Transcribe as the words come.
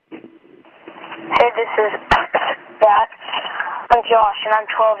Hey, this is Bat. I'm Josh, and I'm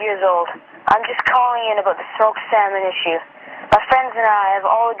 12 years old. I'm just calling in about the smoked salmon issue. My friends and I have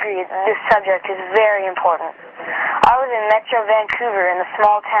all agreed that this subject is very important. I was in Metro Vancouver in the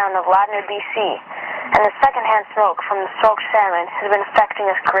small town of Ladner, BC, and the secondhand smoke from the smoked salmon has been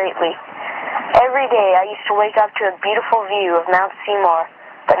affecting us greatly. Every day I used to wake up to a beautiful view of Mount Seymour,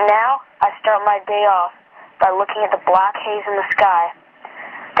 but now I start my day off by looking at the black haze in the sky.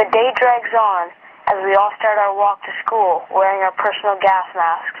 The day drags on as we all start our walk to school wearing our personal gas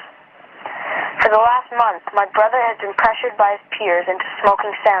masks. For the last month, my brother has been pressured by his peers into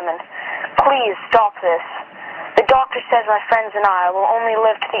smoking salmon. Please stop this. The doctor says my friends and I will only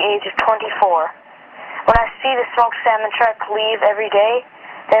live to the age of 24. When I see the smoked salmon truck leave every day,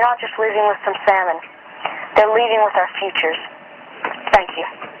 they're not just leaving with some salmon. They're leaving with our futures. Thank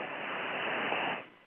you.